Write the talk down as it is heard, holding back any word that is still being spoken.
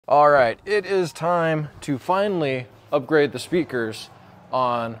All right, it is time to finally upgrade the speakers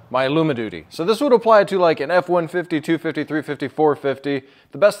on my Superduty. So this would apply to like an F150, 250, 350, 450.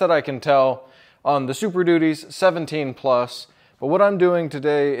 The best that I can tell on the Superduties, 17 plus. But what I'm doing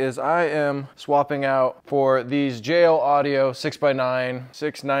today is I am swapping out for these JL Audio 6x9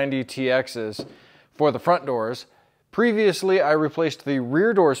 690 TXs for the front doors. Previously, I replaced the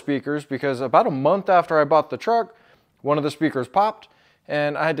rear door speakers because about a month after I bought the truck, one of the speakers popped,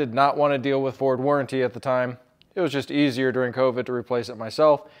 and I did not want to deal with Ford warranty at the time. It was just easier during COVID to replace it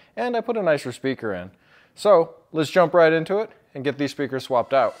myself, and I put a nicer speaker in. So let's jump right into it and get these speakers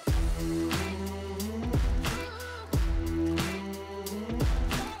swapped out.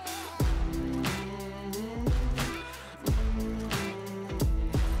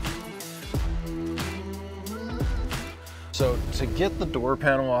 So to get the door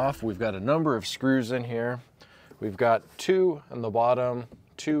panel off, we've got a number of screws in here. We've got 2 in the bottom,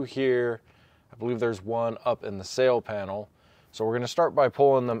 2 here. I believe there's 1 up in the sail panel. So we're gonna start by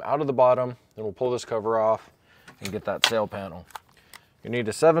pulling them out of the bottom, then we'll pull this cover off and get that sail panel. You need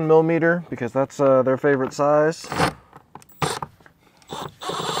a 7mm because that's their favorite size.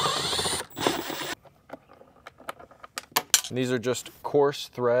 And these are just coarse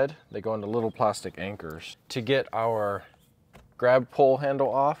thread. They go into little plastic anchors. To get our grab pull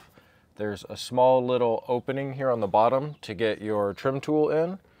handle off, there's a small little opening here on the bottom to get your trim tool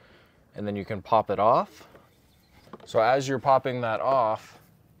in, and then you can pop it off. So as you're popping that off,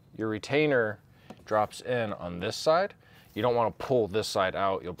 your retainer drops in on this side. You don't want to pull this side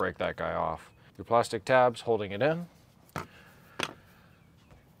out, you'll break that guy off. Your plastic tabs holding it in.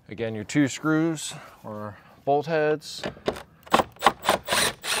 Again, your 2 screws or bolt heads.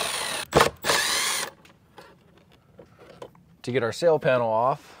 To get our sail panel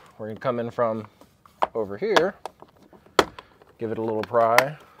off, we're going to come in from over here, give it a little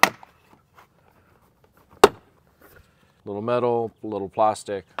pry. Little metal, little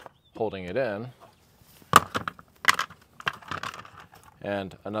plastic holding it in.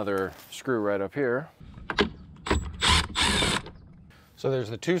 And another screw right up here. So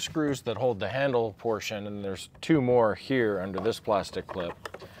there's the 2 screws that hold the handle portion, and there's 2 more here under this plastic clip.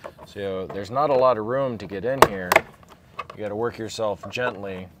 So there's not a lot of room to get in here. You gotta work yourself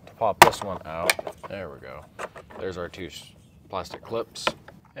gently to pop this one out. There we go. There's our 2 plastic clips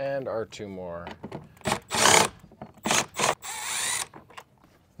and our 2 more.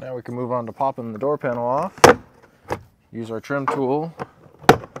 Now we can move on to popping the door panel off. Use our trim tool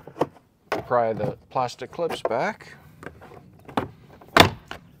to pry the plastic clips back.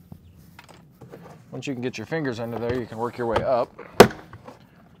 Once you can get your fingers under there, you can work your way up.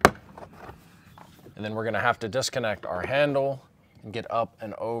 And then we're gonna have to disconnect our handle and get up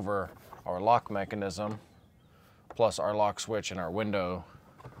and over our lock mechanism, plus our lock switch and our window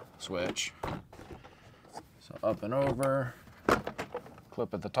switch. So up and over,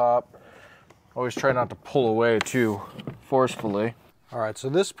 clip at the top. Always try not to pull away too forcefully. All right, so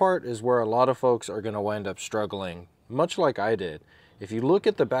this part is where a lot of folks are gonna wind up struggling, much like I did. If you look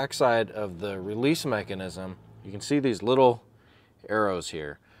at the backside of the release mechanism, you can see these little arrows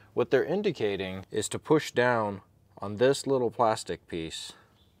here. What they're indicating is to push down on this little plastic piece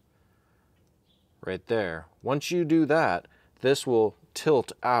right there. Once you do that, this will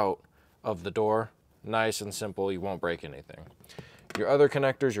tilt out of the door. Nice and simple, you won't break anything. Your other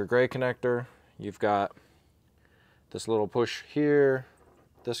connectors, your gray connector, you've got this little push here,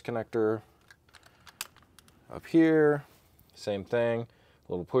 this connector up here, same thing,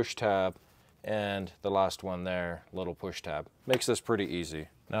 little push tab, and the last one there, little push tab. Makes this pretty easy.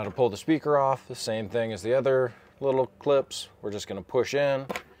 Now to pull the speaker off, the same thing as the other little clips. We're just gonna push in,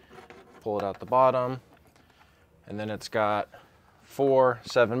 pull it out the bottom, and then it's got 4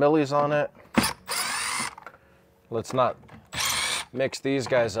 7mm on it. Let's not mix these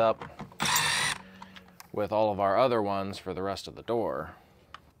guys up with all of our other ones for the rest of the door.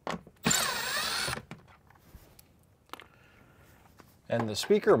 And the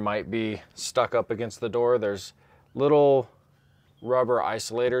speaker might be stuck up against the door. There's little rubber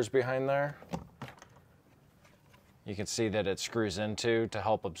isolators behind there. You can see that it screws into to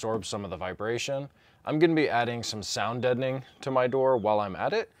help absorb some of the vibration. I'm gonna be adding some sound deadening to my door while I'm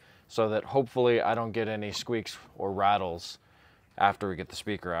at it, so that hopefully I don't get any squeaks or rattles after we get the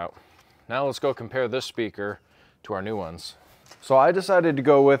speaker out. Now let's go compare this speaker to our new ones. So I decided to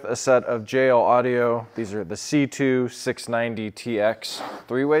go with a set of JL Audio. These are the C2 690 TX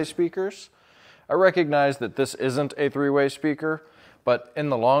 3-way speakers. I recognize that this isn't a 3-way speaker, but in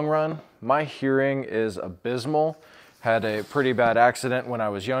the long run, my hearing is abysmal. Had a pretty bad accident when I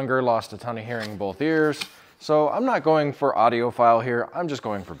was younger, lost a ton of hearing in both ears. So I'm not going for audiophile here, I'm just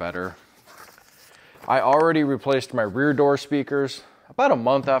going for better. I already replaced my rear door speakers. About a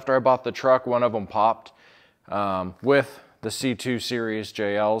month after I bought the truck, one of them popped with the C2 series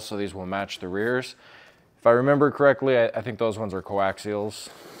JLs, so these will match the rears. If I remember correctly, I think those ones are coaxials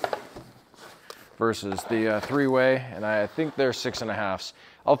versus the three-way, and I think they're 6.5s.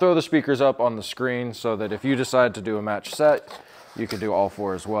 I'll throw the speakers up on the screen so that if you decide to do a match set, you can do all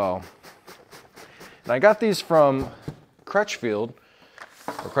four as well. And I got these from Crutchfield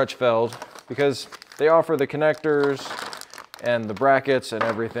because they offer the connectors and the brackets and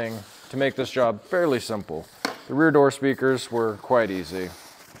everything to make this job fairly simple. The rear door speakers were quite easy.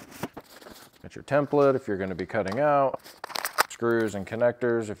 Got your template if you're going to be cutting out, screws and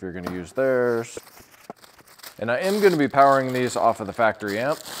connectors if you're going to use theirs. And I am going to be powering these off of the factory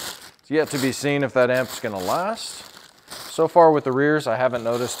amp. It's yet to be seen if that amp's going to last. So far with the rears, I haven't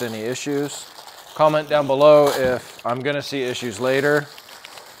noticed any issues. Comment down below if I'm going to see issues later,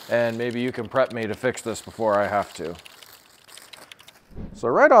 and maybe you can prep me to fix this before I have to. So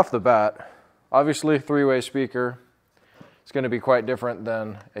right off the bat, obviously three-way speaker. It's going to be quite different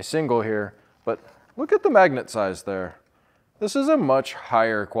than a single here, but look at the magnet size there. This is a much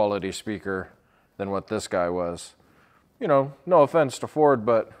higher quality speaker than what this guy was. You know, no offense to Ford,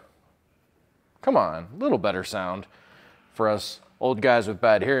 but come on, a little better sound for us old guys with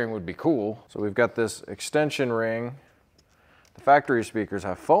bad hearing would be cool. So we've got this extension ring. The factory speakers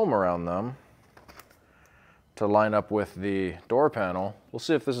have foam around them to line up with the door panel. We'll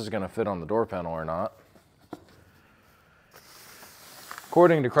see if this is going to fit on the door panel or not.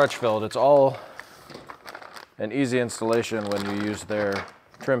 According to Crutchfield, it's all an easy installation when you use their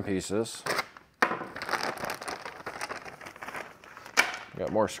trim pieces.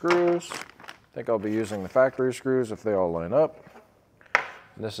 Got more screws. I think I'll be using the factory screws if they all line up.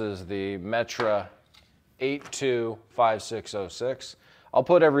 This is the Metra 825606. I'll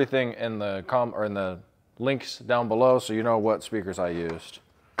put everything in the links down below so you know what speakers I used.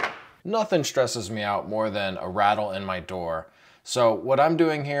 Nothing stresses me out more than a rattle in my door. So what I'm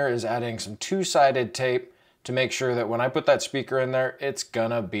doing here is adding some two-sided tape to make sure that when I put that speaker in there, it's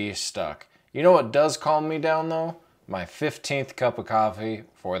gonna be stuck. You know what does calm me down though? My 15th cup of coffee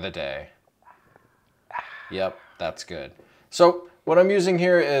for the day. Yep, that's good. So what I'm using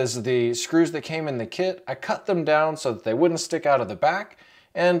here is the screws that came in the kit. I cut them down so that they wouldn't stick out of the back,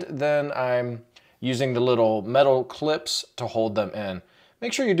 and then I'm using the little metal clips to hold them in.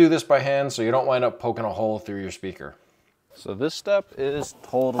 Make sure you do this by hand so you don't wind up poking a hole through your speaker. So this step is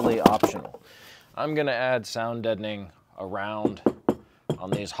totally optional. I'm gonna add sound deadening around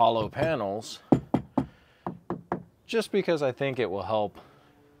on these hollow panels just because I think it will help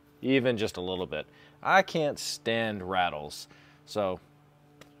even just a little bit. I can't stand rattles, so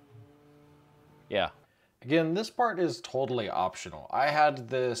yeah. Again, this part is totally optional. I had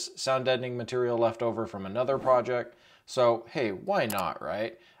this sound deadening material left over from another project, so hey, why not,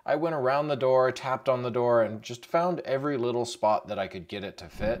 right? I went around the door, tapped on the door, and just found every little spot that I could get it to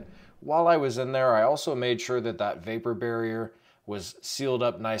fit. While I was in there, I also made sure that that vapor barrier was sealed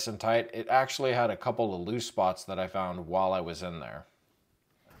up nice and tight. It actually had a couple of loose spots that I found while I was in there.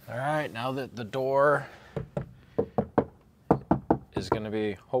 All right, now that the door is going to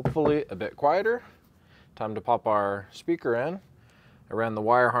be hopefully a bit quieter, time to pop our speaker in. I ran the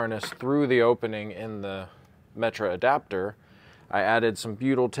wire harness through the opening in the Metra adapter. I added some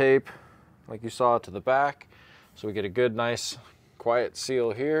butyl tape, like you saw, to the back, so we get a good, nice, quiet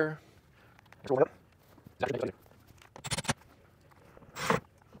seal here.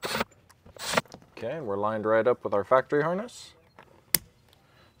 Okay, and we're lined right up with our factory harness.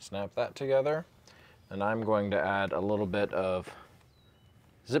 Snap that together, and I'm going to add a little bit of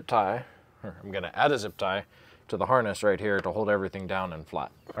zip tie, or I'm going to add a zip tie to the harness right here to hold everything down and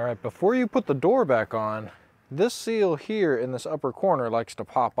flat. All right, before you put the door back on, this seal here in this upper corner likes to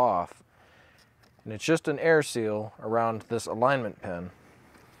pop off, and it's just an air seal around this alignment pin.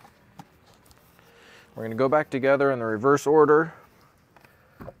 We're going to go back together in the reverse order,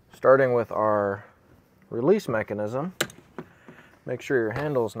 starting with our release mechanism. Make sure your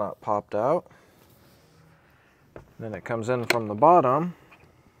handle's not popped out. Then it comes in from the bottom,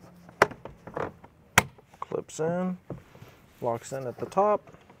 clips in, locks in at the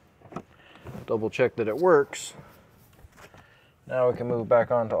top. Double check that it works. Now we can move back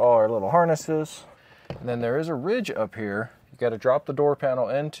onto all our little harnesses. And then there is a ridge up here you got to drop the door panel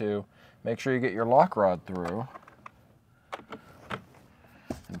into. Make sure you get your lock rod through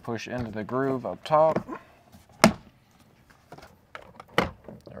and push into the groove up top.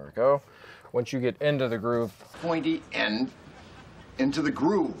 There we go. Once you get into the groove, pointy end into the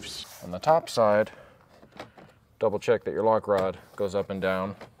grooves. On the top side, double check that your lock rod goes up and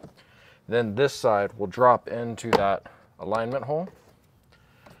down. Then this side will drop into that alignment hole.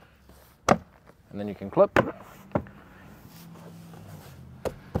 And then you can clip.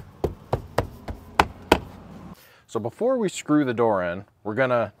 So before we screw the door in, we're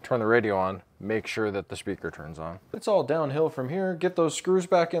gonna turn the radio on, make sure that the speaker turns on. It's all downhill from here. Get those screws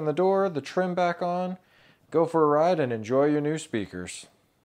back in the door, the trim back on, go for a ride and enjoy your new speakers.